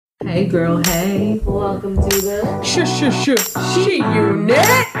Hey girl, hey. Welcome to the She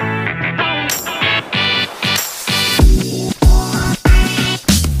Unit.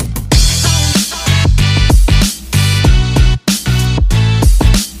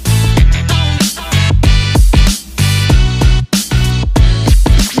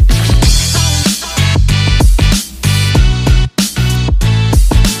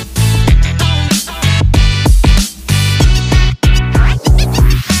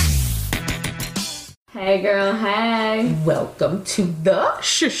 Hey girl, hey. Welcome to the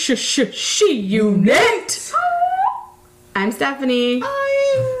She Unit. I'm Stephanie.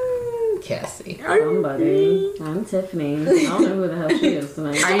 I'm Cassie. Somebody. I'm Tiffany. I don't know who the hell she is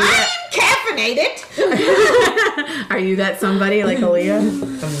tonight. Are you Caffeinated. Are you that somebody like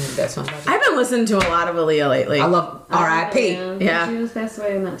Aaliyah? That's somebody. I've been listening to a lot of Aaliyah lately. I love R.I.P. Yeah. She was passed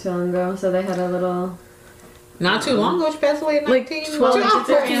away not too long ago, so they had a little Not too long ago, she passed away at Like 19. 12 it's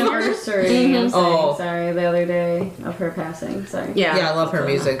her anniversary. I'm saying, Oh. sorry, the other day of her passing. Sorry. Yeah. Yeah, I love her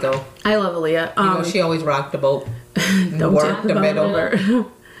music though. I love Aaliyah. You know, she always rocked the boat. Don't work tip the boat middle. over.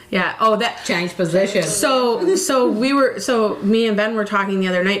 Yeah. Oh, that. Change position. So me and Ben were talking the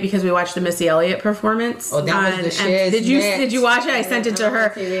other night because we watched the Missy Elliott performance. Oh, that was the shit. Did you watch it? I sent it to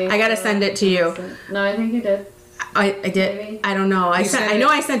her. I gotta send it to you. No, I think you did. I did. Maybe. I don't know. I sent know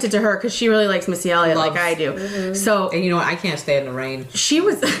it? I sent it to her because she really likes Missy Elliott Loves. like I do. Mm-hmm. So And you know what? I can't stay in the rain she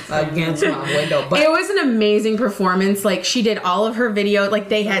was. against my window. But It was an amazing performance. Like she did all of her video. Like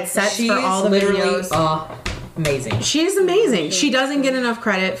they had sets she's for all the literally videos. amazing. She's amazing. She doesn't get enough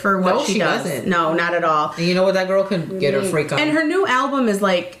credit for what No, she she does. doesn't. No, not at all. And you know what? That girl can get her freak on. And her new album is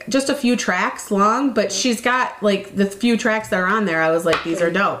like just a few tracks long, but she's got like the few tracks that are on there. I was like, these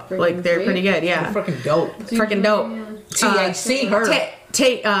are dope. Like they're pretty good. Yeah, freaking dope. freaking dope. THC her.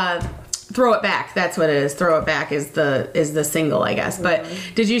 Throw It Back. That's what it is. Throw It Back is the single, I guess. But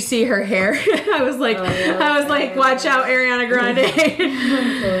did you see her hair? I was like, watch out, Ariana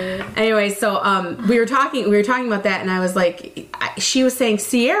Grande. Anyway, so we were talking about that, and I was like, she was saying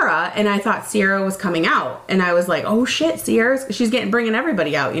Sierra, and I thought Sierra was coming out, and I was like, oh shit, she's bringing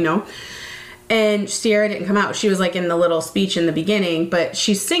everybody out, you know. And Sierra didn't come out. She was like in the little speech in the beginning, but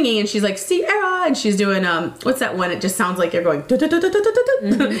she's singing and she's like Sierra, and she's doing what's that one? It just sounds like you're going.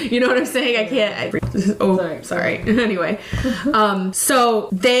 You know what I'm saying? I can't. Sorry. Anyway, so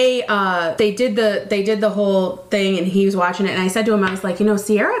they did the whole thing, and he was watching it, and I said to him, I was like, you know,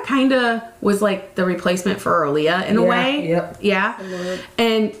 Sierra kind of was like the replacement for Aaliyah in a way. Yep. Yeah.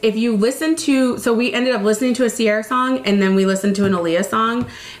 And if you listen to, so we ended up listening to a Sierra song, and then we listened to an Aaliyah song,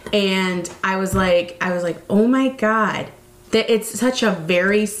 and I was like, oh my god, that it's such a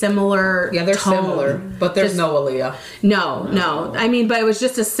very similar. Yeah, they're tone. similar, but there's no Aaliyah. No. I mean, but it was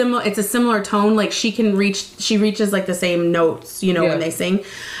just it's a similar tone. Like she reaches like the same notes, you know, when they sing.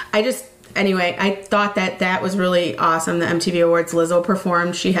 Anyway, I thought that was really awesome. The MTV Awards, Lizzo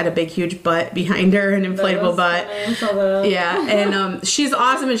performed. She had a big, huge butt behind her, an inflatable butt. Yeah, and she's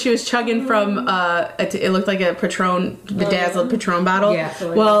awesome. And she was chugging from it looked like a Patron, bedazzled Patron bottle. Yeah.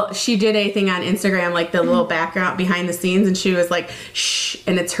 Well, she did a thing on Instagram, like the little background behind the scenes, and she was like, "Shh!"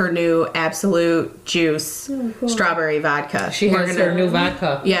 And it's her new Absolute Juice strawberry vodka. She has her new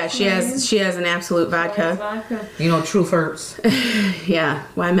vodka. Yeah, she has an Absolute vodka. You know, truth hurts. Yeah,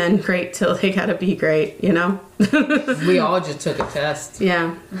 why men great till they gotta be great, you know? We all just took a test.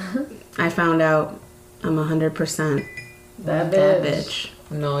 Yeah. I found out I'm 100% That bitch.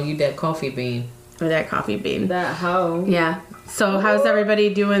 No, you that coffee bean. Or that coffee bean. That hoe. Yeah. So how's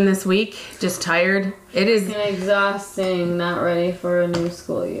everybody doing this week? Just tired? It is. Exhausting, not ready for a new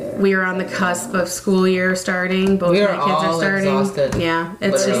school year. We are on the cusp of school year starting. Both We my are kids are all starting. exhausted. Yeah.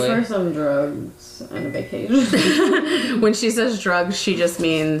 It's Literally. Just for some drugs and a vacation. just when she says drugs, she just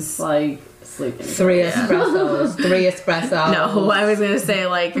means Like sleeping. 3 espressos. 3 espressos. no. I was gonna say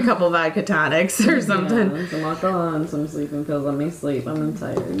like a couple vodka tonics or something. Yeah, some alcohol and some sleeping pills. Let me sleep. I'm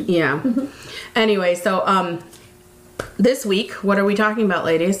tired. Yeah. Anyway, so this week, what are we talking about,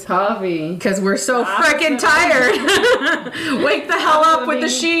 ladies? Coffee. Because we're so freaking tired. Wake the hell up with the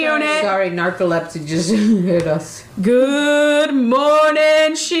She Unit. Sorry, narcolepsy just hit us. Good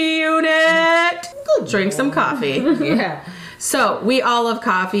morning, She Unit. Drink some coffee. Yeah. So we all love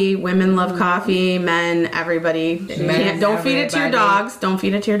coffee. Women love coffee. Men, everybody. Don't feed it to your dogs. Don't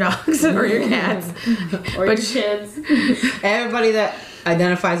feed it to your dogs or your cats. Or your kids. Everybody that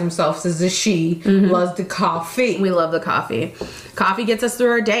identifies themselves as a she loves the coffee. We love the coffee. Coffee gets us through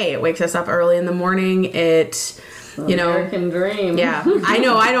our day. It wakes us up early in the morning. It, you know, American dream. yeah. I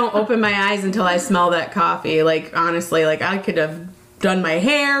know. I don't open my eyes until I smell that coffee. Like honestly, like I could have done my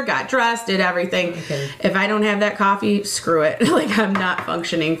hair, got dressed, did everything. Okay. If I don't have that coffee, screw it. Like, I'm not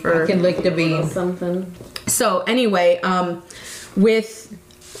functioning for... I can lick the bean. Something. So anyway,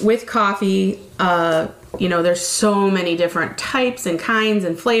 with coffee, you know, there's so many different types and kinds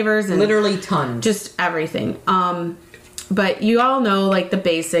and flavors and Literally tons. just everything. But you all know like the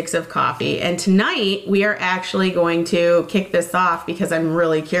basics of coffee. And tonight we are actually going to kick this off because I'm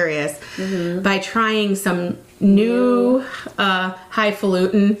really curious by trying some new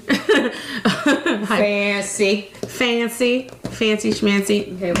highfalutin fancy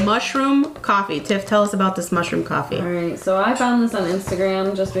schmancy Okay, what- mushroom coffee. Tiff, tell us about this mushroom coffee. All right, so I found this on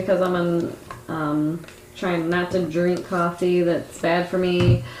Instagram just because I'm trying not to drink coffee that's bad for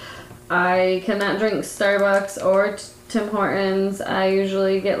me. I cannot drink Starbucks or Tim Hortons. I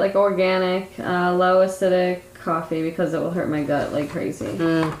usually get like organic, low acidic coffee because it will hurt my gut like crazy.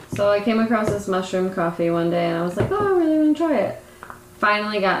 So I came across this mushroom coffee one day and I was like, oh, I really want to try it.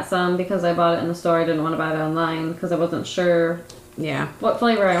 Finally got some because I bought it in the store. I didn't want to buy it online because I wasn't sure Yeah. what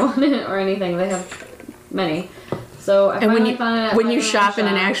flavor I wanted or anything. They have many. So I And finally found it at when my you own shop in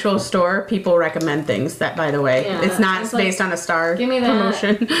an shop. actual store, people recommend things that, by the way, Yeah, it's not it's like, based on a star Give me that.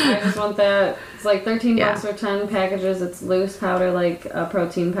 promotion. I just want that. It's like 13 Yeah. bucks for 10 packages. It's loose powder, like a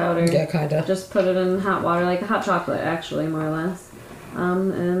protein powder. Yeah, kind of. Just put it in hot water, like a hot chocolate, actually, more or less.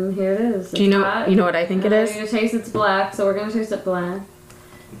 And here it is. Do you know? Hot. You know what I think it is? You taste it's black, so we're gonna taste it black.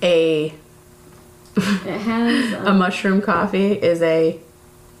 A It has mushroom coffee is a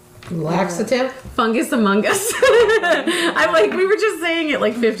Laxative? fungus among us. I'm like, we were just saying it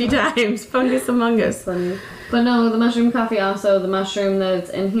like 50 times. Fungus among us. funny. But no, the mushroom coffee also, the mushroom that's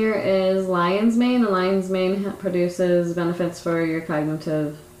in here is lion's mane, and lion's mane produces benefits for your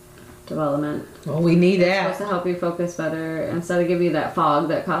cognitive development. Well, we need It's supposed that. to help you focus better instead of give you that fog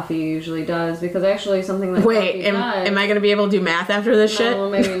that coffee usually does. Because actually, something that Wait, coffee am I going to be able to do math after this shit? No,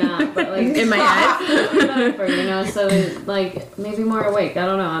 maybe not. But like In my head? better for you, you know, so like maybe more awake. I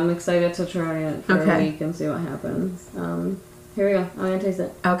don't know. I'm excited to try it for Okay. a week and see what happens. Here we go. I'm gonna taste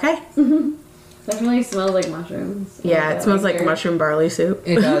it. Okay. Definitely smells like mushrooms. Yeah, it smells like your- mushroom barley soup.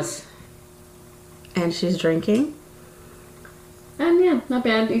 It does. And she's drinking. And yeah, not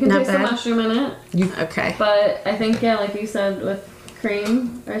bad. You can Not taste bad. the mushroom in it. Okay. But I think, yeah, like you said, with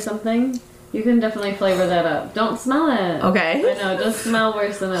cream or something, you can definitely flavor that up. Don't smell it. Okay. I know, just smell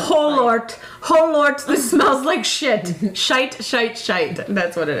worse than it. Oh Lord, this smells like shit. Shite.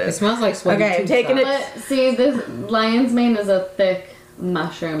 That's what it It is. smells like sweaty Okay, I'm tooth taking it- socks. But see, this lion's mane is a thick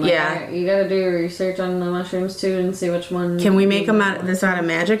mushroom. Like, Yeah. You gotta do your research on the mushrooms too and see which one. Can we make you them want. out of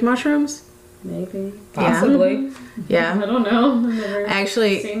magic mushrooms? Maybe. Possibly. Yeah. I don't know. I've never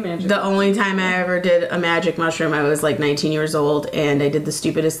Actually, seen magic. the only time I ever did a magic mushroom, I was like 19 years old, and I did the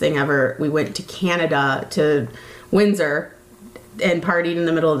stupidest thing ever. We went to Canada, to Windsor, and partied in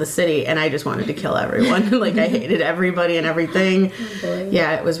the middle of the city, and I just wanted to kill everyone. Like, I hated everybody and everything. boy.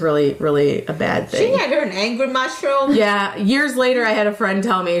 Yeah, it was really, really a bad She thing. had her an angry mushroom. Yeah, years later, I had a friend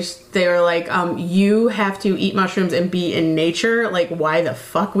tell me, they were like, you have to eat mushrooms and be in nature. Like, why the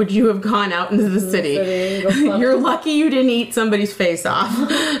fuck would you have gone out into the city? city, go fuck. You're lucky you didn't eat somebody's face off.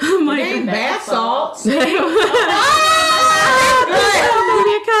 I'm like, Ain't bath salts.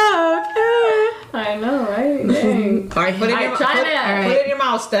 I know, right? Dang. All right, put it in your, Try put, that. put it in your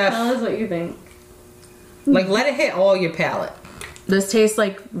mouth, Steph. Tell us what you think. Like, let it hit all your palate. This tastes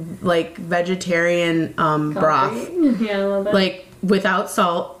like vegetarian broth, Coffee? Yeah, a little bit. like without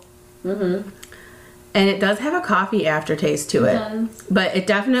salt. Mm-hmm. And it does have a coffee aftertaste to it, does. but it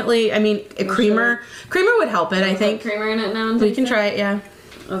definitely. I mean, a creamer would help it. I Put think creamer in it now. And we taste can it? try it. Yeah.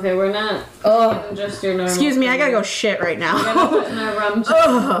 Okay, we're not. Oh, Just your normal. excuse me, I gotta creamer. go shit right We gotta put now. in our rum.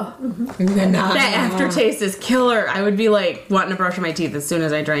 Ugh, Nah. that aftertaste is killer. I would be like wanting to brush my teeth as soon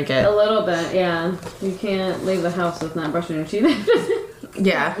as I drank A it. little bit, yeah. You can't leave the house with not brushing your teeth.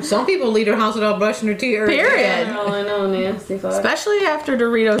 Yeah, Some people leave their house without brushing their teeth. Period. All I know, nasty fuck. especially after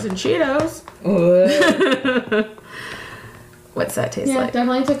Doritos and Cheetos. Ugh. What's that taste Yeah, like?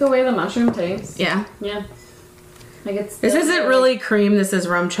 definitely took away the mushroom taste. Yeah. Yeah. Like it's. This still isn't really cream. This is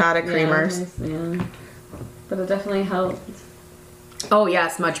rum chata Yeah, creamers. yeah. But it definitely helped. Oh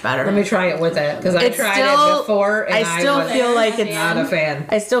yes, much better. Let me try it with that because I It's tried still- it before and I still was feel like it's not a fan.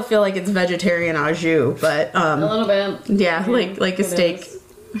 I still feel like it's vegetarian au jus, but A little bit. yeah, like a it steak. is.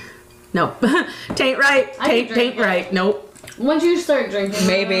 Nope. Tain't right. I Tain't can drink right. it. Nope. Once you start drinking,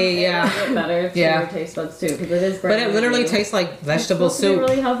 Maybe, it'll yeah. get better to Yeah. your taste buds too, because it is. But it literally tastes tastes like vegetable It's supposed to be soup.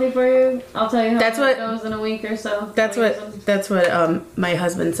 really healthy for you. I'll tell you how That's it what- goes in a week or so. That's I'll use them. what my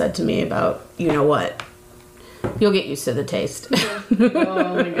husband said to me about, you know what? You'll get used to the taste.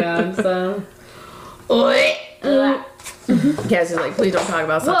 Oh my god! So Cass is like, please don't talk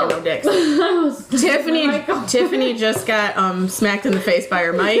about sucking no dicks. Tiffany just got smacked in the face by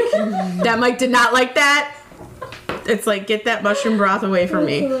her mic. That mic did not like that. It's like, get that mushroom broth away from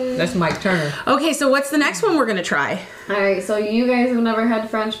me. That's Mike Turner. Okay, so what's the next one we're gonna try? Alright, so you guys have never had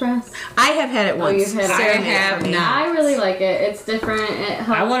French press? I have had it once. you've had it. I Sarah made it have for me. not. I really like it. It's different. It helps.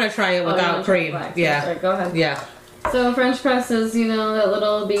 I want to try it you without wanna try cream. black? Yeah. Sorry, go ahead. Yeah. So French press is, that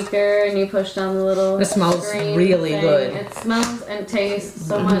little beaker and you push down the little It smells screen really thing. good. It smells and tastes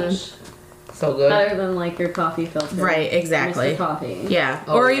so much So good. better than like your coffee filter. Right, exactly. Mr. Coffee. Yeah,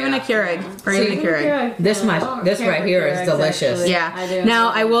 Oh, or yeah. even a Keurig. Or See, even a Keurig. This right here is delicious. Actually. Yeah. I do. Now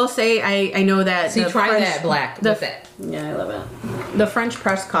I will say I know that See, the try French, that black the- with it. Yeah, I love it. the French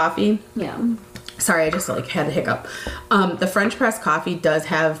press coffee. Yeah. Sorry, I just like had a hiccup. The French press coffee does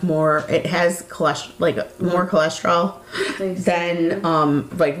have more. It has more cholesterol than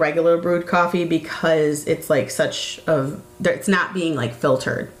like regular brewed coffee because it's like it's not being like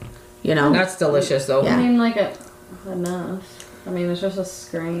filtered. That's delicious though. Yeah. I mean, enough. I mean, it's just a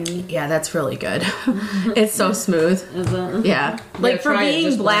screen. Yeah, that's really good. It's so smooth. Is it? Yeah, like for try it, being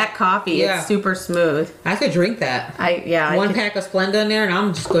just black coffee, Yeah. it's super smooth. I could drink that. I One could- pack of Splenda in there and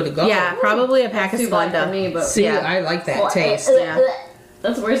I'm just good to go. Yeah, probably a pack of Too black for Splenda. me, but See, Yeah. I like that Well, taste. Yeah.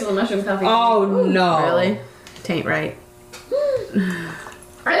 That's worse than the mushroom coffee. Oh no. Really? Tain't right.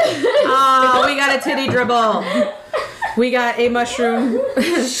 Oh, we got a titty dribble. We got a mushroom.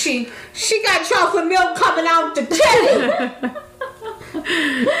 She got chocolate milk coming out the titty.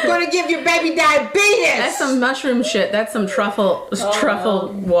 Gonna give your baby diabetes. That's some mushroom shit. That's some truffle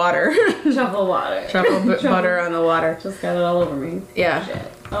water. Truffle water. Truffle butter on the water. Just got it all over me. Yeah. Shit.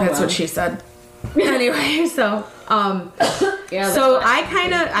 Oh, That's well. what she said. Anyway, so Yeah. so I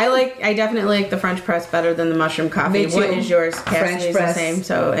definitely like the French press better than the mushroom coffee. Me What too. is yours? French Cassidy's press. the same.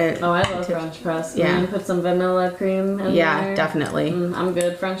 So Oh, I love French press. Yeah. And then put some vanilla cream in yeah, there. definitely. I'm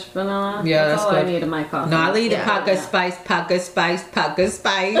good. French vanilla. Yeah, that's that's all good. I need in my coffee. No, I need Yeah. a pack of spice, pack of spice, pack of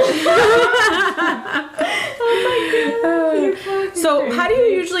spice. So how do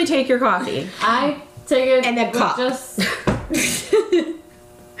you usually take your coffee? I take it And then with cup. just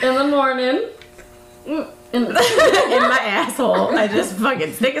in the morning. In my asshole. I just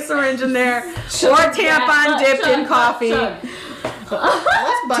fucking stick a syringe in there. Or tampon dipped in coffee.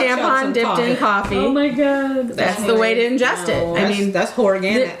 Tampon dipped in coffee. Oh my god. That's the way to ingest it. I mean, that's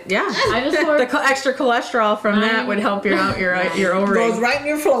organic. yeah. I just The extra cholesterol from that would help your ovary. Goes right in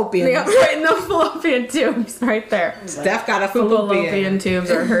your fallopian. Yeah, right in the fallopian tubes, right there. Steph got a fallopian. Fallopian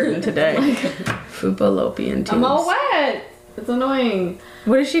tubes are hurting today. Fallopian tubes. I'm all wet. It's annoying.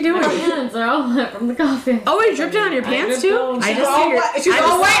 What is she doing? My hands are all wet from the coffee. Oh, it dripped down your pants too? I just see your. She's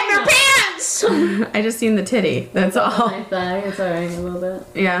all wet in her pants. I just seen the titty. That's all. My thigh. It's alright a little bit.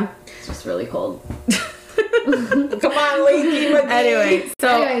 Yeah. It's just really cold. Come on, Leaky. Anyway, so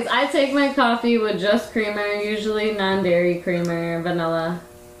Anyways, I take my coffee with just creamer, usually non-dairy creamer, vanilla.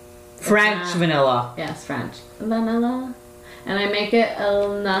 French vanilla. Yes, French vanilla, and I make it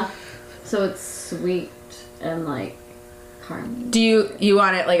enough so it's sweet and like caramel. do you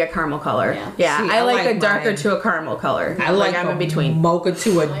want it like a caramel color? Yeah. See, I I like like a darker mine. to a caramel color. I like I'm a in between. mocha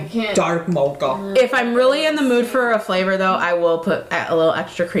to I a can't- dark mocha. If I'm really in the mood for a flavor though, I will put a little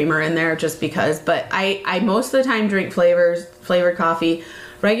extra creamer in there just because. But I most of the time drink flavored coffee.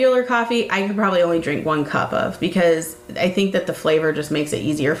 Regular coffee, I could probably only drink 1 cup of because I think that the flavor just makes it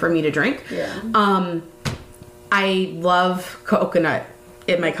easier for me to drink. Yeah. I love coconut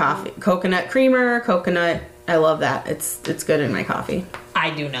in my coffee. Coconut creamer, coconut. I love that. It's good in my coffee. I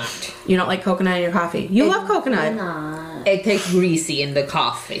do not. You don't like coconut in your coffee? You love coconut. Not. It tastes greasy in the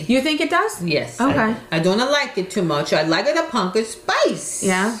coffee. You think it does? Yes. Okay. I don't like it too much. I like it a punk of spice.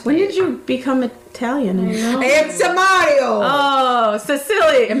 Yeah. When did you become Italian? It's a Mario. Oh,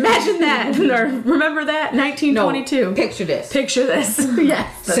 Sicily. Imagine that. Or remember that? 1922. Picture this. Picture this.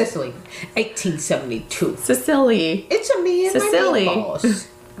 Yes. Sicily, 1872. Sicily. It's a me and Sicily. my meatballs.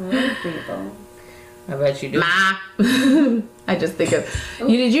 People. I bet you do. Ma. I just think of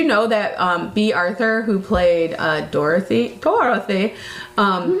Did you know that B. Arthur, who played Dorothy,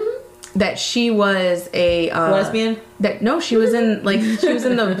 that she was a Lesbian? She was in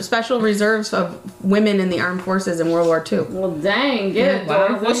the special reserves of women in the armed forces in World War II. Well, dang, get it, Wow.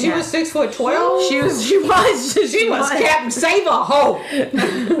 Dorothy. Well, she was 6'12". She was She was Captain Save a Ho.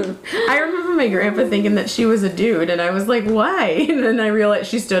 I remember my grandpa thinking that she was a dude, and I was like, why? And then I realized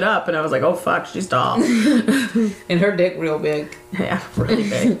she stood up, and I was like, oh fuck, she's tall. And her dick real big. Yeah, really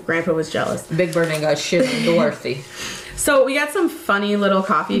big. Grandpa was jealous. Big Bird ain't got shit on Dorothy. So we got some funny little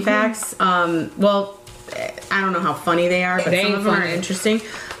coffee facts. Well, I don't know how funny they are, but They some ain't of them are funny. interesting.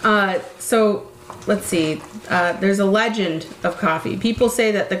 So let's see. There's a legend of coffee. People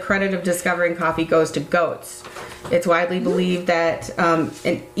say that the credit of discovering coffee goes to goats. It's widely believed that an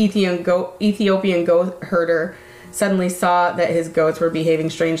Ethiopian goat herder suddenly saw that his goats were behaving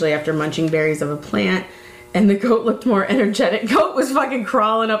strangely after munching berries of a plant, and the goat looked more energetic. Goat was fucking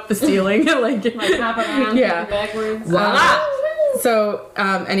crawling up the ceiling, Like hopping around, Yeah. backwards. Voila! So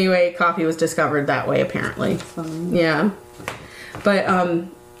anyway, coffee was discovered that way apparently. Yeah, but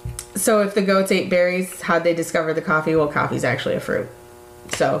so if the goats ate berries, how'd they discover the coffee? Well, coffee's actually a fruit.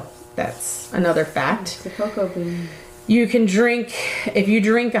 So that's another fact. It's a cocoa bean. You can drink, if you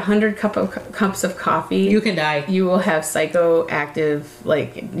drink 100 cups of coffee, You can die. you will have psychoactive,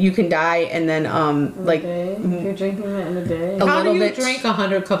 like, you can die, and then, like, If you're drinking that in a day, A How do little you bit- drink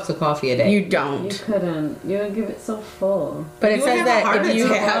 100 cups of coffee a day? you you don't. couldn't. You would give it so full. But it You says have a that heart if you,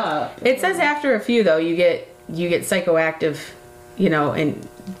 attack. Up. it says after a few, though, you get psychoactive, you know, and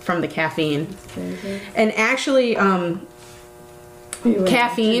from the caffeine. Crazy. And actually,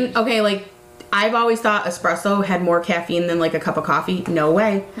 caffeine, okay, like, I've always thought espresso had more caffeine than, like, a cup of coffee. No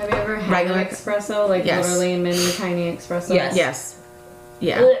way. Have you ever had Regular- an espresso? Like Yes. literally mini tiny espresso? Yes. Yes.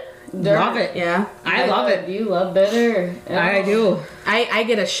 Yeah. Love it. Yeah. I love it. You love bitter. I do. I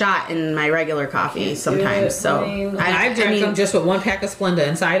get a shot in my regular coffee sometimes, so plain. I drink them just with one pack of Splenda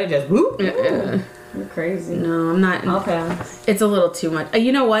inside it. Just whoop. You're crazy. no, I'm not. I'll pass. It's a little too much.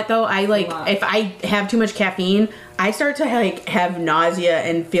 You know what though? I like lot. if I have too much caffeine, I start to like have nausea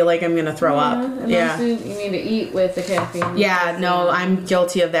and feel like I'm gonna throw up. And Yeah. also you need to eat with the caffeine. Yeah. No, I'm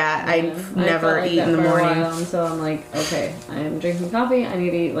guilty of that. Yeah. I've I never felt like eaten in that the for a morning. while, until I'm like, okay, I am drinking coffee. I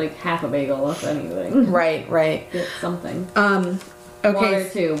need to eat like half a bagel, if anything. Right. Right. Get something. Okay. Water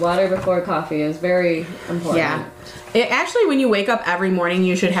too. Water before coffee is very important. Yeah. It actually, when you wake up every morning,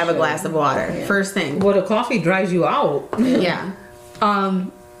 you should have a glass of water. Yeah. First thing. Well, the coffee dries you out. Yeah.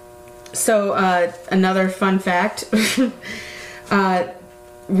 So another fun fact.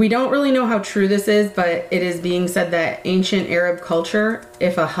 We don't really know how true this is, but it is being said that ancient Arab culture,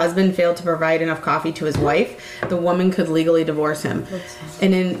 if a husband failed to provide enough coffee to his wife, the woman could legally divorce him.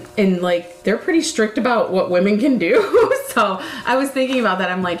 And in like they're pretty strict about what women can do. So I was thinking about that.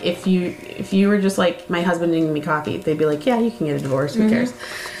 I'm like, if you were just like, my husband didn't give me coffee, they'd be like, yeah, you can get a divorce. Who cares?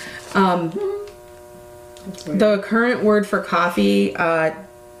 The current word for coffee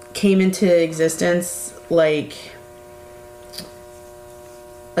came into existence like,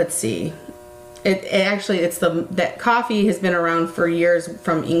 let's see, it actually it's that coffee has been around for years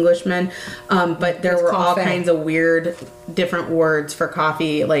from Englishmen, but there It's were all coffee. kinds of weird different words for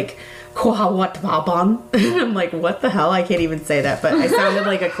coffee, like Coahuatvaban. I'm like, what the hell? I can't even say that, but I sounded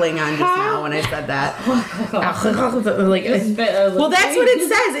like a Klingon just now when I said that. Like, well, that's what it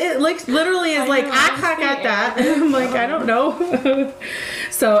says. It like literally is like, I got that. I'm like, I don't know.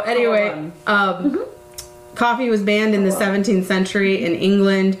 So anyway, coffee was banned in the 17th century in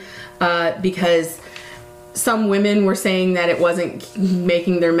England because some women were saying that it wasn't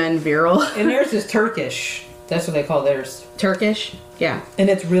making their men virile. And theirs is Turkish. That's what they call theirs. Turkish? Yeah. And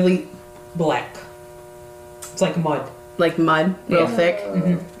it's really black. It's like mud. Like mud, real Yeah.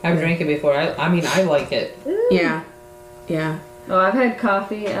 thick. I've drank it before. I mean, I like it. Yeah. Yeah. Oh, I've had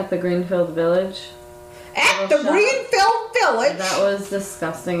coffee at the Greenfield Village. At the Greenfield Village. That was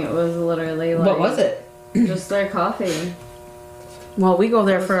disgusting. It was literally like. What was it? Just their coffee. Well, we go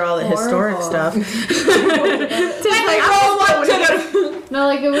there for all the historic horrible. stuff. No,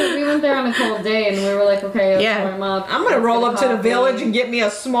 like we went there on a cold day, and we were like, okay, let's Yeah. warm up. I'm gonna let's roll get up to the coffee. village and get me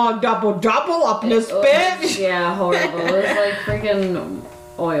a small double up in this bitch. Yeah, horrible. It was like freaking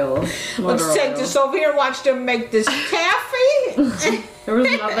oil. Let's Motor take oil. this over here and watch them make this taffy. There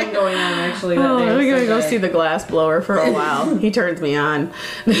was nothing going on actually that day. Oh, we're gonna go so see the glass blower for a while. He turns me on.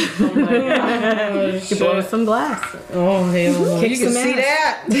 He blows some glass. Oh hell no! Kick You can some see ass.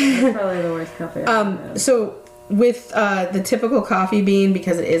 that. That's probably the worst coffee I've ever had. So with the typical coffee bean,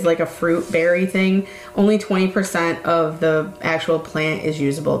 because it is like a fruit berry thing, only 20% of the actual plant is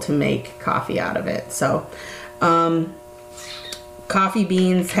usable to make coffee out of it. So coffee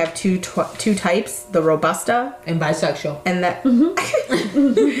beans have two types, the Robusta And bisexual. and the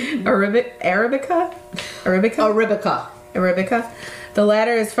Arabica. Arabica. The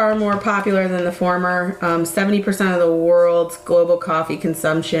latter is far more popular than the former. 70% of the world's global coffee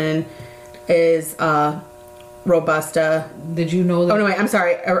consumption is Robusta. Did you know that? Oh no, wait, I'm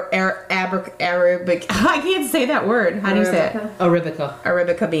sorry. Arabic. I can't say that word. How do you say it? Arabica.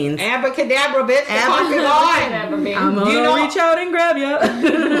 Arabica beans. Abracadabra, bitch. The coffee line. I'm gonna you know- reach out and grab you.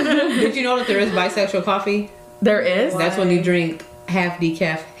 Did you know that there is bisexual coffee? There is. That's when you drink half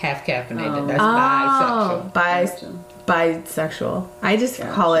decaf, half caffeinated. Oh. That's Oh, bisexual. bisexual. I just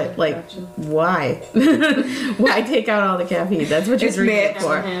call it like, gotcha. why? Why take out all the caffeine? That's what you're It's drinking mixed.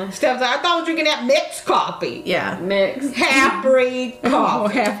 for. Yeah. Steph's like, I thought I was drinking that mixed coffee. Yeah. Mixed. Half breed Oh,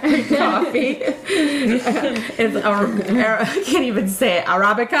 coffee. half breed coffee. It's I can't even say it.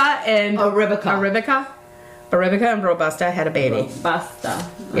 Arabica and Arabica. Arabica and Robusta had a baby. Basta.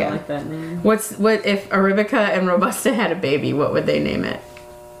 I Yeah. like that name. What if Arabica and Robusta had a baby? What would they name it?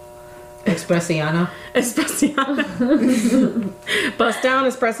 Espressiano. Espressiano. Bust down,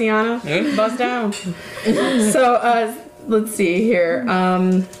 Espressiano. Bust down. So, let's see here.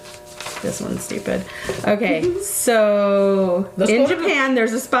 This one's stupid. Okay, so in Japan,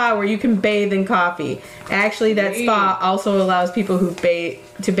 there's a spa where you can bathe in coffee. Actually, that spa also allows people who bathe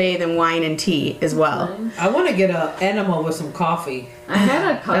in wine and tea as well. I want to get an enema with some coffee. I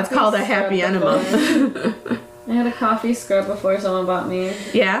had a coffee That's called a scrub happy enema. before. I had a coffee scrub before someone bought me.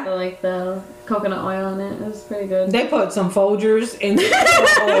 Yeah? The coconut oil in it. It was pretty good. They put some Folgers in the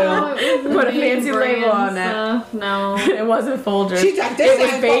oil. it wasn't Put a name fancy label brand on that. stuff. No. It wasn't Folgers. She's like, It this was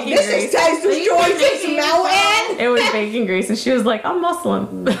ain't baking this grease. is taste destroy this mountain. It was bacon grease, and she was like, I'm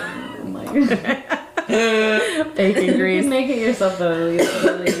Muslim. Oh my god. Bacon You grease. can make it yourself though. You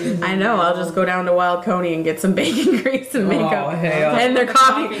really use I know. I'll just go down to Wild Coney and get some bacon grease and make Oh, up. hell. And their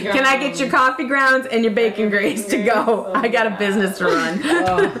coffee. Coffee Can I get your coffee grounds and your bacon grease to go? I got a business to run.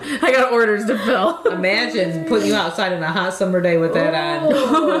 I got orders to fill. Imagine putting you outside on a hot summer day with that on.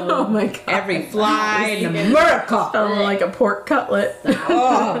 Oh my god. Every fly in America. Smelling like a pork cutlet.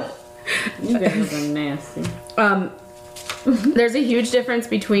 Oh. You guys are nasty. There's a huge difference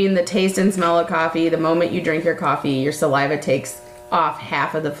between the taste and smell of coffee. The moment you drink your coffee, your saliva takes off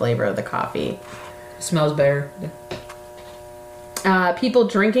half of the flavor of the coffee. Smells better. People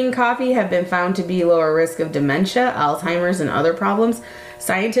drinking coffee have been found to be lower risk of dementia, Alzheimer's, and other problems.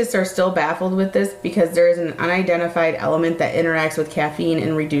 Scientists are still baffled with this because there is an unidentified element that interacts with caffeine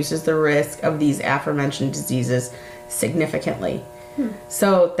and reduces the risk of these aforementioned diseases significantly.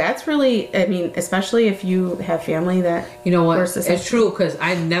 So that's really, I mean, especially if you have family that You know what? Or It's susceptible. true because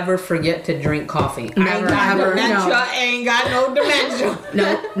I never forget to drink coffee. I Never, ain't got ever, dementia. no. Ain't got no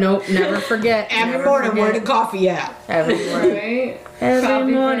dementia. Nope, never forget. Every never morning, forget. where the coffee at? Every morning. Right? Every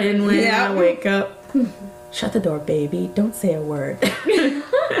Coffee morning first. when Yeah. I wake up. Shut the door, baby. Don't say a word.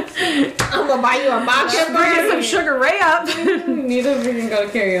 I'm gonna buy you a mocha. Bring some Sugar Ray up. Neither of you can go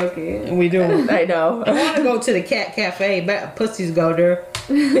to karaoke. We do. I know. I want to go to the Cat Cafe, but pussies go there.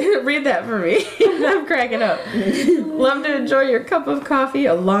 Read that for me. I'm cracking up. Love to enjoy your cup of coffee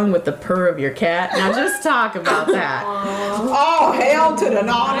along with the purr of your cat. Now just talk about that. Oh, hell to the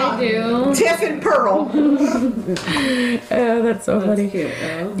I no. do. Tiff and Pearl. Oh, that's so funny. That's cute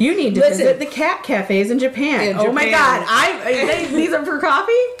though. You need to Listen. visit the cat cafes in Japan. In Oh my Japan. god! These are for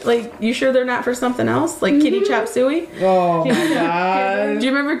coffee? Like, you sure they're not for something else? Like kitty chop suey? Oh my god. Do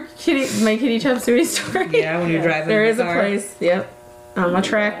you remember my kitty chop suey story? Yeah, when you're driving. There in is the a car. place. Yep. I'm a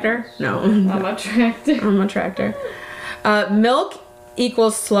tractor. No. I'm attracted. I'm a tractor. Milk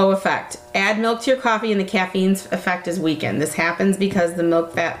equals slow effect. Add milk to your coffee and the caffeine's effect is weakened. This happens because the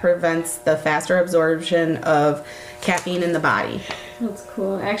milk fat prevents the faster absorption of caffeine in the body. That's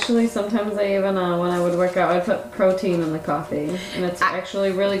cool. Actually, sometimes I even, when I would work out, I'd put protein in the coffee. And it's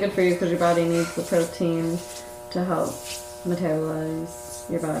actually really good for you because your body needs the protein to help metabolize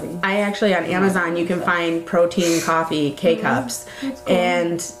your body. I actually, on Amazon, you can find protein coffee K-Cups. That's cool.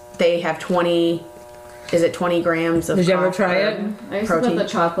 And they have 20 grams of Did you ever coffee? try it? I used to protein. put the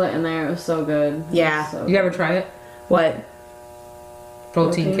chocolate in there. It was so good. Yeah. It was so You ever try it? What?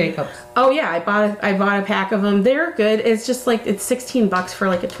 Protein Protein. K-Cups. Oh yeah, I bought a pack of them. They're good. It's just like it's $16 for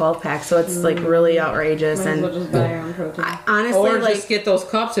like a 12 pack, so it's like really outrageous. Might as And well just buy your own protein. honestly, Or like just get those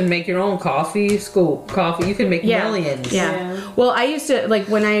cups and make your own coffee. Scoop coffee. You can make millions. Yeah. Yeah. Well, I used to like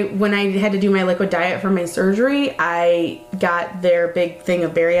when I had to do my liquid diet for my surgery, I got their big thing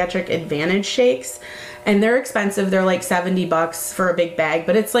of bariatric advantage shakes. And they're expensive. They're like $70 for a big bag,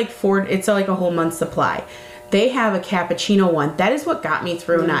 but it's like it's like a whole month's supply. They have a cappuccino one. That is what got me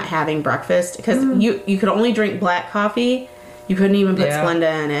through not having breakfast because you could only drink black coffee. You couldn't even put Yeah.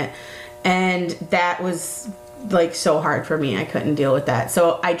 Splenda in it. And that was like so hard for me. I couldn't deal with that.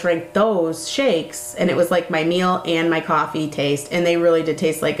 So I drank those shakes and it was like my meal and my coffee taste and they really did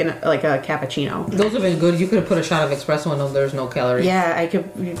taste like a cappuccino. Those have been good. You could have put a shot of espresso in them. There's no calories. Yeah,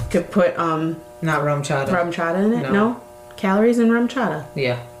 you could put Not rum chata. rum chata in it. No. No? Calories in rum chata.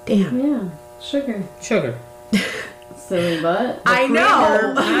 Yeah. Damn. Yeah. Sugar. Sugar. Silly butt. I Creamer,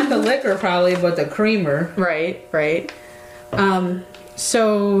 know. not the liquor probably, but the creamer. Right.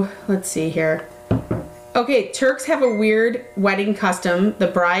 So let's see here. Okay, Turks have a weird wedding custom. The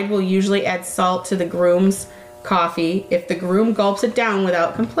bride will usually add salt to the groom's coffee. If the groom gulps it down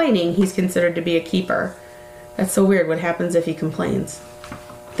without complaining, he's considered to be a keeper. That's so weird. What happens if he complains?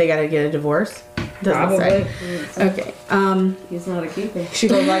 They gotta get a divorce? Doesn't say. Okay. He's not a keeper. She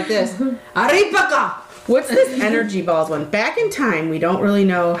goes like this. Aripaka! What's this energy balls one? Back in time, we don't really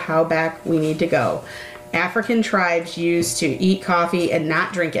know how back we need to go. African tribes used to eat coffee and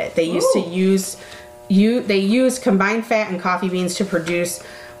not drink it. They used to use combined fat and coffee beans to produce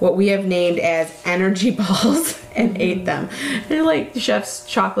what we have named as energy balls and ate them. They're like Chef's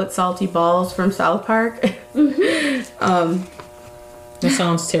chocolate salty balls from South Park. That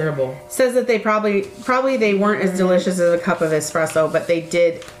sounds terrible. Says that they probably they weren't as delicious as a cup of espresso, but they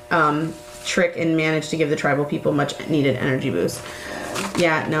did trick and manage to give the tribal people much needed energy boost.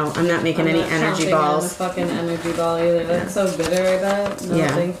 Yeah, no, I'm not making any energy balls. A fucking energy ball either. That's so bitter, I bet. No,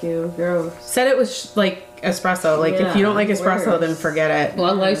 thank you. Gross. Said it was like espresso. Like if you don't like espresso, then forget it.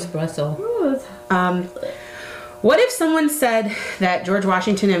 Blood like espresso. What if someone said that George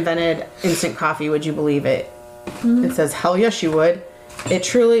Washington invented instant coffee? Would you believe it? It says, hell yes, you would. It's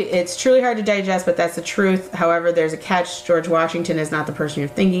truly hard to digest, but that's the truth. However, there's a catch. George Washington is not the person you're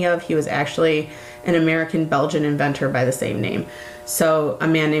thinking of. He was actually an American-Belgian inventor by the same name. So a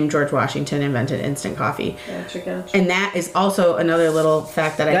man named George Washington invented instant coffee. Gotcha. And that is also another little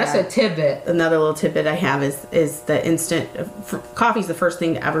fact that That's a tidbit. Another little tidbit I have is the instant coffee is the first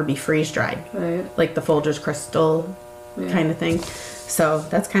thing to ever be freeze dried, Right. like the Folgers Crystal kind of thing. So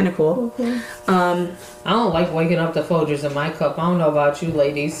that's kind of cool. I don't like waking up to Folgers in my cup. I don't know about you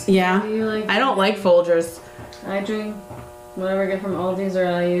ladies. Yeah, Do you like I don't like Folgers. I drink whatever I get from Aldi's, or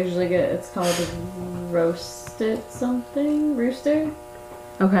I usually get, it's called roasted something, rooster.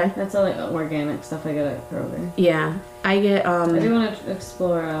 Okay. That's all like organic stuff I get at Kroger. Yeah, I get I do want to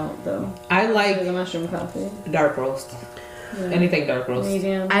explore out though. I like The mushroom coffee. dark roast. Yeah. Anything dark roast.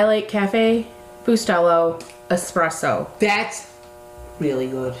 Medium. I like Cafe Bustelo espresso. That's really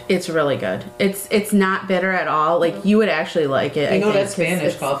good. It's really good. It's not bitter at all. Like you would actually like it. You know I think, that's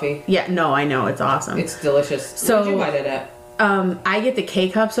Spanish coffee. Yeah, no, I know it's awesome. It's delicious. So- Where'd you buy that at? I get the K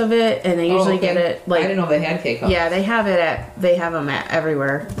cups of it, and I usually get it like I didn't know they had K cups. yeah, they have them at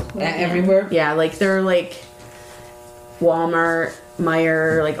everywhere. Everywhere. Yeah, like they're like Walmart,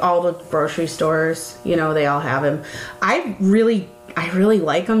 Meijer, like all the grocery stores. You know, they all have them. I really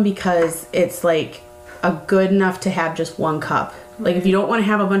like them because it's like a good enough to have just one cup. Like if you don't want to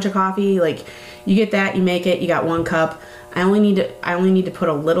have a bunch of coffee, like you get that, you make it, you got one cup. I only need to put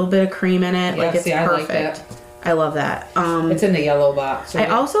a little bit of cream in it. Yeah, like it's see, I perfect. like that. I love that. It's in the yellow box. I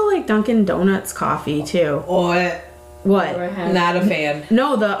Right? also like Dunkin' Donuts coffee too. What? What? Not a fan.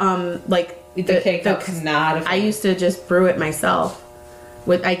 No, the like The K cups. Not a fan. I used to just brew it myself.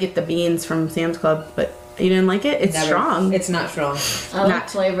 I get the beans from Sam's Club, but you didn't like it? It's Never. strong. It's not strong. I like not-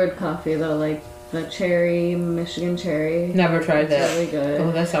 flavored coffee though, like the cherry, Michigan cherry. Never tried that. It's really good.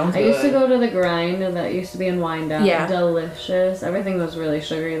 Oh, that sounds I good. used to go to the Grind that used to be in Wyandotte. Yeah. Delicious. Everything was really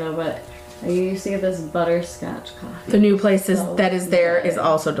sugary though, but I used to get this butterscotch coffee. The new place So that is there good. is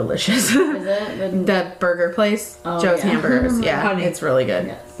also delicious. Is it? The burger place, Oh, Joe's yeah. Hamburgers. Yeah, Honey. it's really good.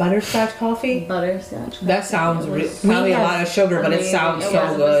 Yes. Butterscotch coffee? Butterscotch coffee. That sounds It was probably a lot of sugar, but it amazing. sounds It so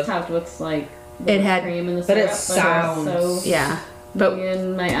was. It good. was topped with like the It had- cream and the but it syrup, sounds- so Yeah, but me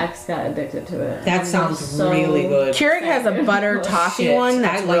and my ex got addicted to it. That It sounds was so really good. Keurig has a butter toffee Shit, one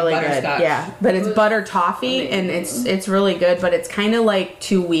that's I like really good. butterscotch. Yeah, but it's It was butter toffee and it's really good, but it's kind of like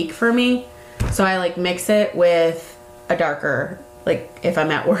too weak for me. So I like mix it with a darker. Like if I'm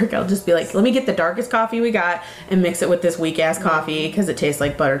at work, I'll just be like, let me get the darkest coffee we got and mix it with this weak ass coffee because it tastes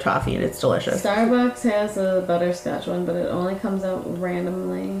like butter toffee and it's delicious. Starbucks has a butterscotch one, but it only comes out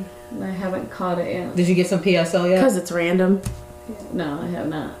randomly. And I haven't caught it yet. Did you get some PSL yet? Because it's random. No, I have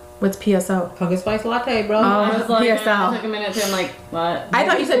not. What's PSO? Pumpkin spice latte, bro. I was like, PSL. it took a minute to, I'm like, what? I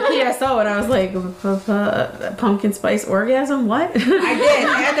thought you said PSO and I was like, pumpkin spice orgasm? What? I did.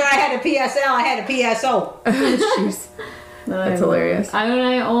 After I had a PSL, I had a PSO. Jeez. No, That's I hilarious. I mean,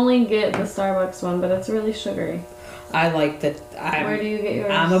 I only get the Starbucks one, but it's really sugary. I like that. Where do you get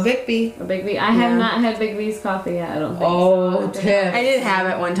yours? I'm a Big B. A Big B. I have Yeah. not had Big B's coffee yet. I don't think. Oh, so. I'll have to Tiff. I did have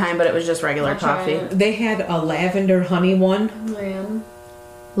it one time, but it was just regular I'll try coffee. it. They had a lavender honey one. Man.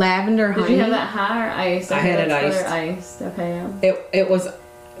 Lavender Did honey. you have that hot or iced? I had it That's iced. better iced. Okay, yeah. It was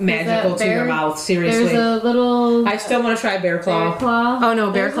magical to your bear- mouth. Seriously. There's a little I still want to try Bear bear Claw. claw. Oh no,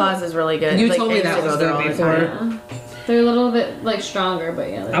 Bear There's Claws is really good. You Like, told me I used that to go was there good all the before. time. Yeah. They're a little bit like stronger, but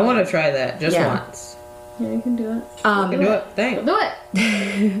yeah. I want to try that just Yeah. once. Yeah, you can do it. I can do it. Thanks. Do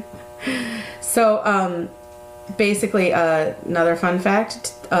it. So basically, another fun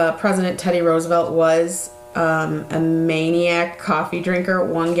fact: President Teddy Roosevelt was a maniac coffee drinker.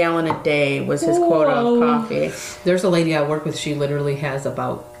 1 gallon a day was his quota of coffee. There's a lady I work with. She literally has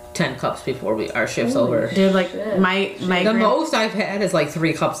about 10 cups before our shift's over. Dude, like my The most I've had is like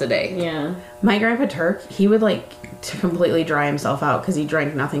 3 cups a day. Yeah. my grandpa Turk, he would like to completely dry himself out because he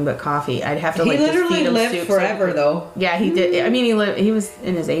drank nothing but coffee. I'd have to like He just literally feed him lived soup forever, though. Yeah, he did. I mean, he was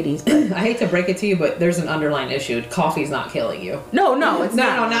in his 80s, but I hate to break it to you, but there's an underlying issue. Coffee's not killing you. no, it's No,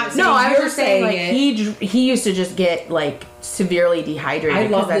 not. no, not no. saying I was you're just saying like saying he used to just get like severely dehydrated I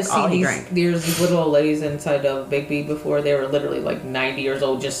because love to that's all see he these. drank. There's these little old ladies inside of Big B before they were literally like 90 years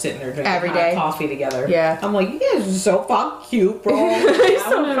old, just sitting there drinking Every hot day. coffee together. Yeah. I'm like, you guys are so fucking cute, bro. I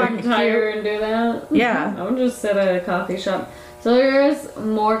So want fucking to retire and do that. Yeah. I would just sit at a coffee shop. So there's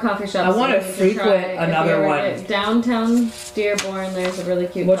more coffee shops. I wanna that you can frequent try if another you ever one. get Downtown Dearborn, there's a really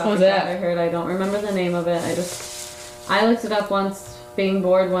cute Which coffee one's shop that? I heard. I don't remember the name of it. I looked it up once being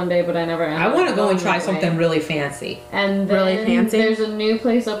bored one day, but I never ended I want to up go and going try that way. something really fancy. And then Really fancy? there's a new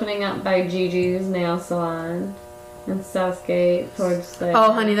place opening up by Gigi's Nail Salon in Southgate towards the...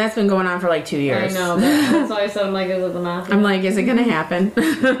 Oh, honey, that's been going on for like 2 I years. know, but that's why I said, I'm like, is it the mafia? I'm like, is it gonna happen?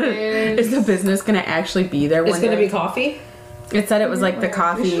 Is the business gonna actually be there It's one going to day? be coffee? It said it was like the We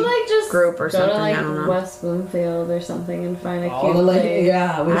coffee should like just group or go something. to like I don't know. West Bloomfield or something and find a All cute the place. ladies.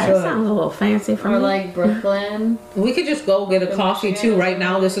 Yeah, we That should. sounds a little fancy for me. Or like Brooklyn. We could just go get a Good coffee Michigan. too. Right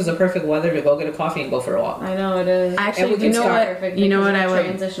now, this is a perfect weather to go get a coffee and go for a walk. I know it is. Actually, And we do you can know start what? Perfect You know because what I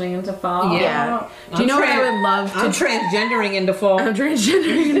we're would? transitioning into fall. Yeah. Do you know what I would love to? I'm transgendering into fall. I'm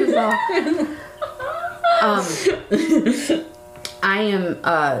transgendering as well. I am.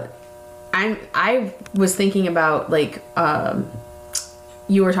 I was thinking about like.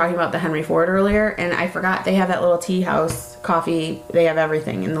 You were talking about the Henry Ford earlier, and I forgot they have that little tea house, coffee. They have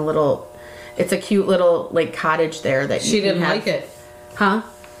everything in the little. It's a cute little like cottage there that She you can didn't have. like it. Huh?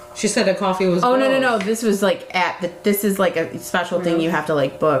 She said the coffee was. Oh no gross. no! This was like this is like a special thing you have to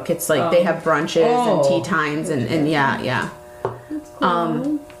like book. It's like they have brunches and Oh. tea times and yeah. That's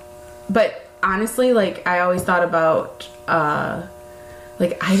cool. But honestly, like I always thought about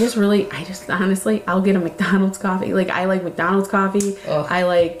like I just honestly I'll get a McDonald's coffee. Like I like McDonald's coffee. Ugh. I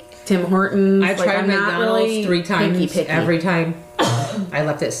like Tim Hortons. I Like, tried I'm not McDonald's really 3 times. picky. Every time, I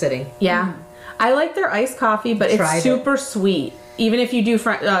left it sitting. Yeah. I like their iced coffee, but Tried it's it. super sweet. Even if you do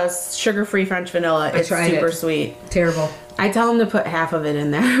sugar-free French vanilla, it's tried super it. sweet. Terrible. I tell them to put half of it in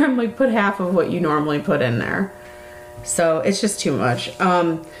there. I'm like, put half of what you normally put in there. So it's just too much.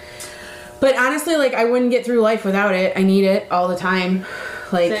 But honestly, like I wouldn't get through life without it. I need it all the time.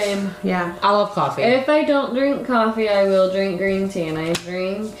 Like, Same. yeah. I love coffee. If I don't drink coffee, I will drink green tea, and I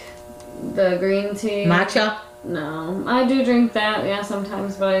drink the green tea. Matcha. No, I do drink that, yeah,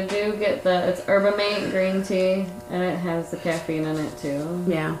 sometimes, but I do get it's Herbamate green tea, and it has the caffeine in it too.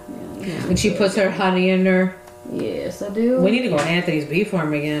 Yeah. Yeah. And she puts her honey in there. Yes, I do. We need to go to Anthony's Bee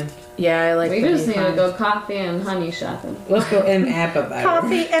Farm again. Yeah, I like We the just need to beef go coffee and honey shopping. Let's go in apple butter.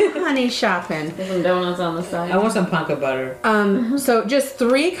 coffee and honey shopping. Get some donuts on the side. I want some panko butter. So just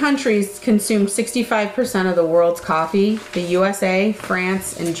 3 countries consume 65% of the world's coffee: the USA,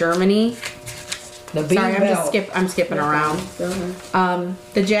 France, and Germany. The bean Sorry, belt. I'm skipping around. Go ahead.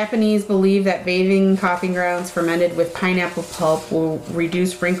 The Japanese believe that bathing coffee grounds fermented with pineapple pulp will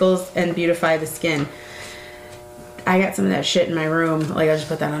reduce wrinkles and beautify the skin. I got some of that shit in my room. Like, I just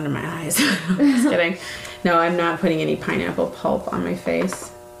put that under my eyes. Just kidding. No, I'm not putting any pineapple pulp on my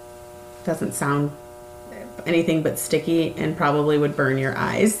face. Doesn't sound anything but sticky and probably would burn your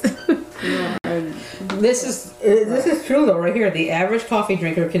eyes. Yeah, This is true though. Right here, the average coffee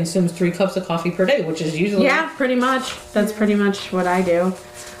drinker consumes 3 cups of coffee per day, which is usually Yeah, pretty much. That's pretty much what I do.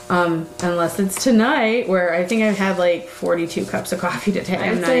 Unless it's tonight, where I think I've had like 42 cups of coffee today.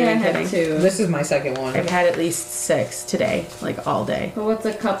 I'm I'd not say I even have kidding. 2. This is my second one. I've had at least 6 today, like all day. But what's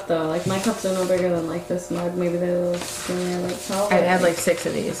a cup though? Like my cups are no bigger than like this mug. Maybe they're a little skinnier. Like how? I've had like 6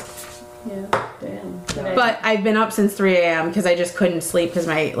 of these. Yeah. Damn. Today. But I've been up since 3 a.m. because I just couldn't sleep because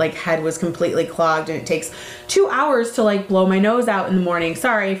my like head was completely clogged, and it takes 2 hours to like blow my nose out in the morning.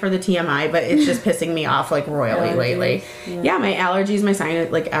 Sorry for the TMI, but it's just pissing me off like royally Allergies. lately. Yeah, my allergies, my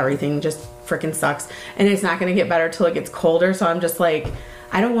sinus, like everything just freaking sucks. And it's not gonna get better till it gets colder. So I'm just like,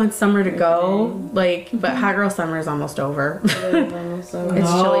 I don't want summer to go. Like, but hot girl summer is almost over. So, It's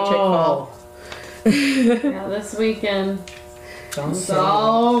chilly chick fall. yeah, this weekend Don't it's say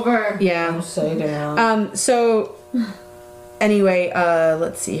all over. Yeah. Don't say that. So anyway,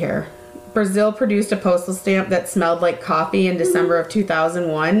 let's see here. Brazil produced a postal stamp that smelled like coffee in December of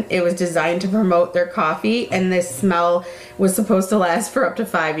 2001. It was designed to promote their coffee, and this smell was supposed to last for up to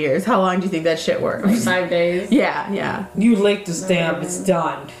 5 years. How long do you think that shit works? Like 5 days. Yeah. You lick the stamp, it's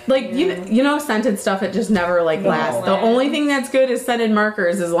done. Like, you know, scented stuff, it just never, like, lasts. The only thing that's good is scented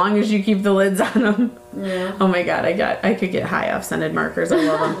markers, as long as you keep the lids on them. Yeah. Oh my god, I could get high off scented markers. I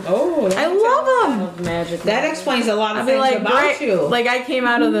love them. Oh, I love them. Magic. that explains a lot of I'd be things like, about great. you. Like, I came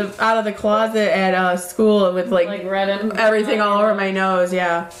out of the closet at school with like red and everything all over my nose.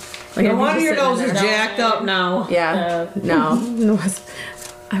 Yeah. Like, No I'd be wonder just your sitting nose in is there. jacked up now. Yeah. No.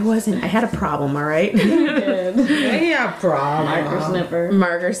 I wasn't. I had a problem. All right. Good. Yeah, problem. Marker sniffer.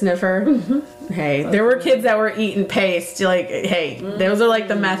 Marker sniffer. Hey, there were kids that were eating paste. Like, hey, those are like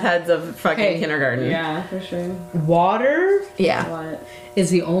the meth heads of fucking kindergarten. Yeah, for sure. Water Yeah. What? is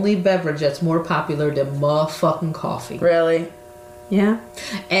the only beverage that's more popular than motherfucking coffee. Really? Yeah.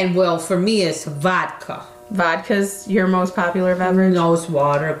 And well, for me, it's vodka. Vodka's your most popular beverage? No, it's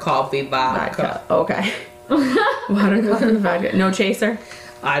water, coffee, Vodka. vodka. Okay. Water, coffee, vodka. No chaser?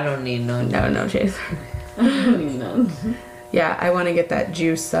 I don't need none. No chaser. I don't need none. Yeah, I want to get that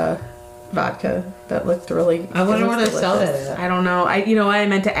juice vodka. That looked really. I wonder it what looks they sell delicious. that at. I don't know. You know what I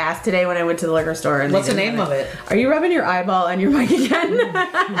meant to ask today when I went to the liquor store. And What's the they name didn't of it? have Are you rubbing your eyeball on your mic again?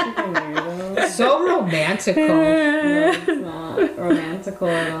 So romantical. No, it's not romantical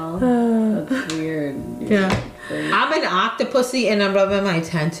at all. That's weird. Yeah. I'm an octopusy and I'm rubbing my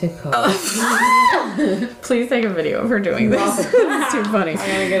tentacle. Please take a video of her doing this. It's too funny. I'm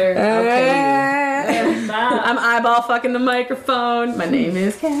gonna get her. Stop. I'm eyeball fucking the microphone. My name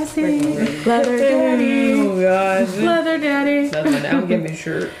is Cassie. Leather Daddy. Oh god. Leather Daddy. Nothing. I'll give me a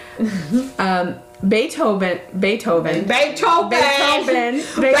shirt. Beethoven. Beethoven. I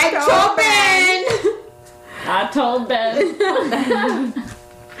told Ben.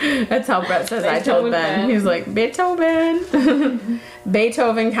 That's how Brett says I told Ben. Beethoven. He was like, Beethoven.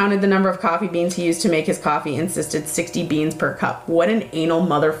 Beethoven counted the number of coffee beans he used to make his coffee, insisted 60 beans per cup. What an anal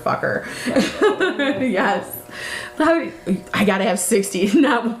motherfucker. Yes. I gotta have 60,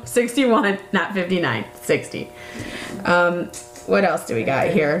 not 61, not 59, 60. What else do we got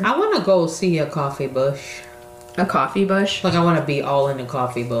here? I want to go see a coffee bush. A coffee bush. Like I want to be all in a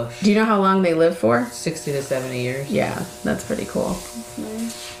coffee bush. Do you know how long they live for? 60 to 70 years. Yeah, that's pretty cool.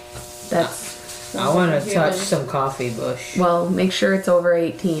 That's I want to touch some coffee bush. well. Make sure it's over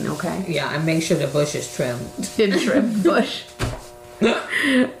 18, okay? Yeah, and make sure the bush is trimmed. Did trim bush.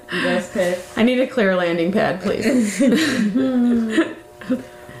 Just pick. I need a clear landing pad, please.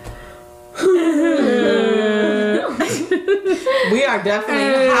 We are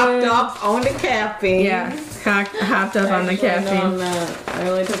definitely hopped up on the caffeine. Yeah, hopped up on the Actually, no, I'm caffeine. not. I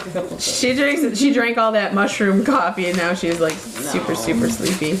only took a couple sips. She drank all that mushroom coffee, and now she's like super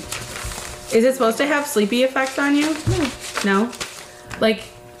sleepy. Is it supposed to have sleepy effects on you? No. Like,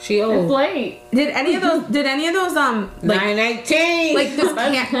 She It's old. late. did any of those like 9:18. like this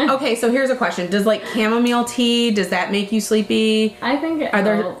okay, so here's a question. Does like chamomile tea, does that make you sleepy? I think it Are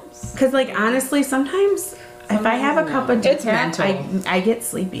there helps. cuz like honestly sometimes if I have a cup of It's decaf, mental. I get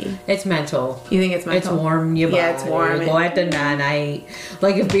sleepy. It's mental. You think it's It's mental? warm your body. Yeah, it's warm. You go at the night.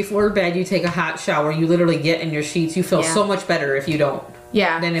 Like if before bed you take a hot shower, you literally get in your sheets. You feel Yeah. so much better if you don't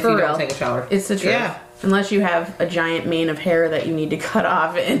Yeah, than if for you real. don't take a shower. It's the truth. Yeah. Unless you have a giant mane of hair that you need to cut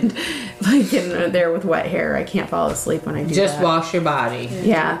off and like in there with wet hair, I can't fall asleep when I do Just that. wash your body.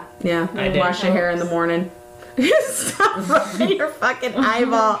 Yeah. I did. Wash your hair in the morning. Stop rubbing your fucking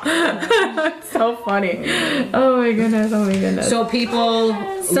eyeball. It's so funny. Oh my goodness. So people,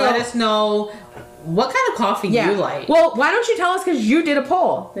 let us know what kind of coffee you like. Well, why don't you tell us? Because you did a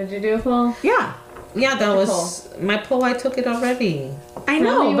poll. Did you do a poll? Yeah. Yeah, that was my poll. I took it already. I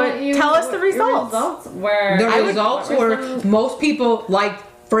Tell know, me but what you- tell us the what your results. results were. The results were most people like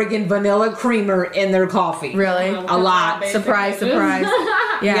friggin' vanilla creamer in their coffee. Really? A lot. Surprise, surprise.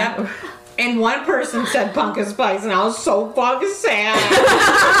 Yeah. Yep. And one person said pumpkin spice, and I was so fucking sad.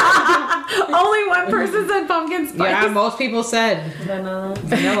 Only one person said pumpkin spice. Yeah, most people said Vanilla.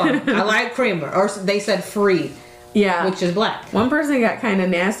 vanilla. I like creamer, or they said free, Yeah. which is black. One person got kind of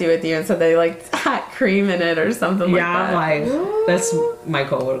nasty with you and said they liked hot cream in it or something Yeah, I'm like that. like, that's my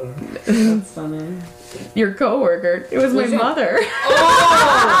coworker. That's funny. Your coworker. It was my Was it? mother.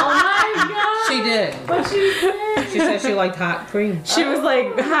 Oh, Oh my god! she did. What she said? She said she liked hot cream. She was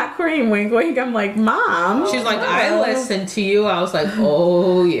like, hot cream, wink, wink. I'm like, Mom. She's like, I listened to you. I was like,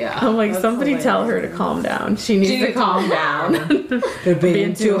 oh yeah. I'm like, That's somebody tell her hilarious. to calm down. She needs to calm down. They're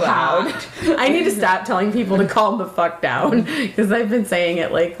Being too loud. I need to stop telling people to calm the fuck down because I've been saying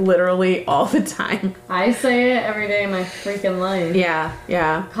it like literally all the time. I say it every day of my freaking life. Yeah,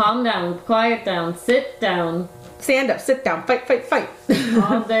 yeah. Calm down, quiet down, sit down. Stand up, sit down, fight, fight, fight.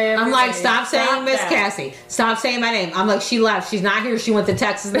 All day. I'm every like, day. stop saying Miss that. Cassie. Stop saying my name. I'm like, she left. She's not here. She went to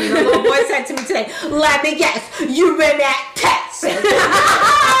Texas. And the little boy said to me today, let me guess, you been at Texas.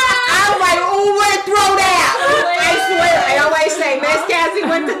 I was like, oh, where to throw that? I swear. I always say, Miss Cassie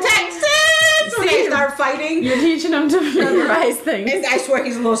went to Texas. When they start fighting. You're teaching them to memorize things. And I swear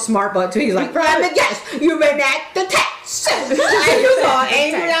he's a little smart butt too. He's like, let me guess, you been at the Texas. And he was all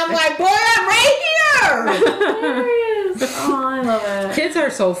angry. I'm like, boy, I'm right here. Oh, I love it. Kids are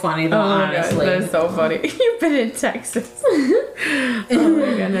so funny though, Oh my gosh, honestly. that is so funny. You've been in Texas. Oh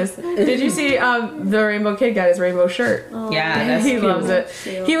my goodness. Did you see the Rainbow Kid got his rainbow shirt? Yeah, that's He cute. loves it.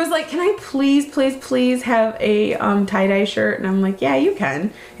 Cute. He was like, "Can I please have a tie-dye shirt?" And I'm like, "Yeah, you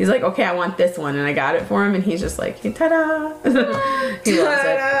can." He's like, "Okay, I want this one." And I got it for him and he's just like, "Ta-da." He loves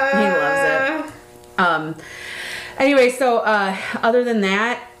it. He loves it. Anyway, so other than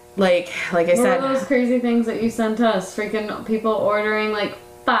that, like I What said, were those crazy things that you sent us? Freaking people ordering like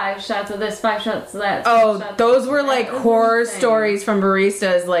 5 shots of this, 5 shots of that. 5 oh, shots those of were that. like That was horror insane. stories from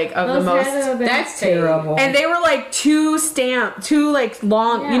baristas, like of Those the had to most. have been That's fake. terrible. And they were like two like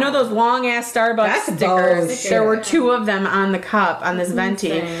long, you Yeah. know those long ass Starbucks That's stickers. bullshit. There were 2 of them on the cup on this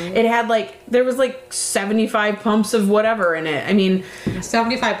venti. insane. It had like there was like 75 pumps of whatever in it. I mean,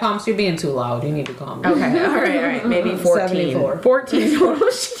 75 pumps, you're being too loud. You need to calm down. okay, all right, maybe 14. 74. 14 total.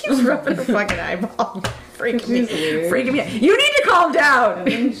 She keeps rubbing her fucking eyeball. Freaking me, She's weird. freaking me out. You need to calm down.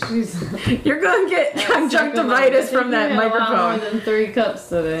 She's You're gonna get conjunctivitis from that More microphone. than 3 cups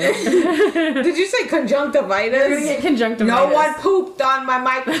today. Did you say You're gonna conjunctivitis? get conjunctivitis. No one pooped on my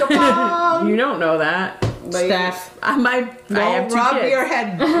microphone. You don't know that. Steph, I have don't 2 rub kids. your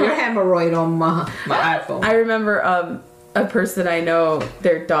hemorrhoid on my iPhone. I remember a person I know,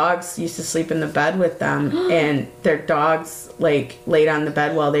 their dogs used to sleep in the bed with them, and their dogs like laid on the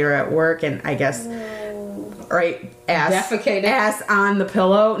bed while they were at work, and I guess right Defecated? ass on the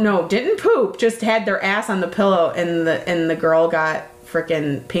pillow. No, didn't poop, just had their ass on the pillow, and the girl got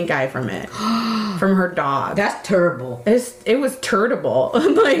freaking pink eye from it, from her dog. That's terrible. It was turtable.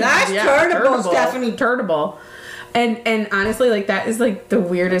 Like, That's turtable, Stephanie. Turtable. And honestly, like that is like the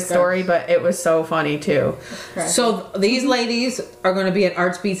weirdest story, but it was so funny too. So these ladies are going to be at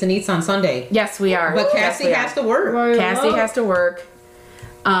Arts Beats and Eats on Sunday. Yes, we are. But Yes, Cassie we has are. to work. Cassie has to work.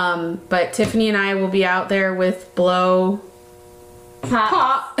 But Tiffany and I will be out there with blow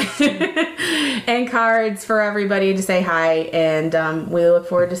Pop. and cards for everybody to say hi, and we look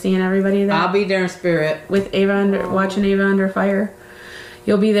forward to seeing everybody there. I'll be there in spirit. With Ava watching Ava Under Fire.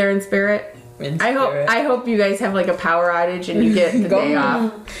 You'll be there in spirit. In I spirit. hope you guys have like a power outage and you get the Go. day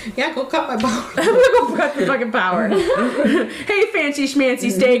off. Yeah, go cut my bone. I'm gonna go cut the fucking power. Hey, fancy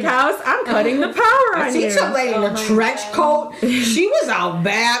schmancy steakhouse, I'm cutting the power I on seen you. some lady in a trench coat. She was out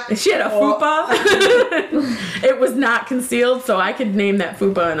back. She had a fupa. It was not concealed, so I could name that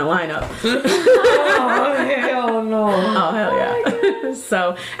fupa in a lineup. Oh, hell no. Oh, hell yeah.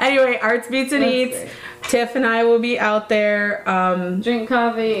 So, anyway, Arts Beats and That's Eats. great. Tiff and I will be out there. Drink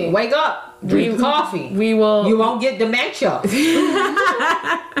coffee. Wake up. Drink coffee. We will. You won't get dementia. or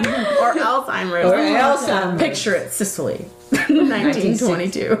Alzheimer's. Or Alzheimer's. Picture it, Sicily.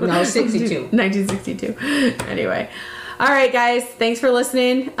 1922. No, 62. 1962. Anyway. All right, guys. Thanks for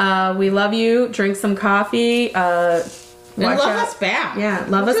listening. We love you. Drink some coffee. And Watch love out. us back. Yeah,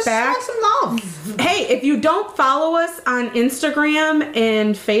 love us Just back. send some love. Hey, if you don't follow us on Instagram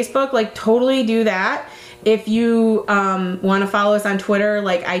and Facebook, like totally do that. If you want to follow us on Twitter,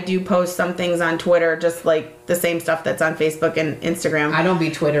 like I do post some things on Twitter, just like the same stuff that's on Facebook and Instagram. I don't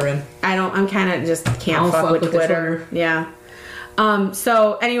be twittering. I'm kind of just can't don't fuck with the Twitter. Yeah.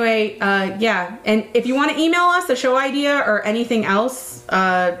 So anyway, yeah. And if you want to email us a show idea or anything else,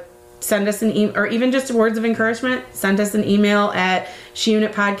 send us an email, or even just words of encouragement, send us an email at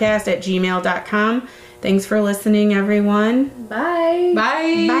sheunitpodcast@gmail.com. Thanks for listening, everyone. Bye.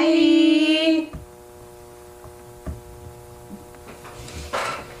 Bye. Bye.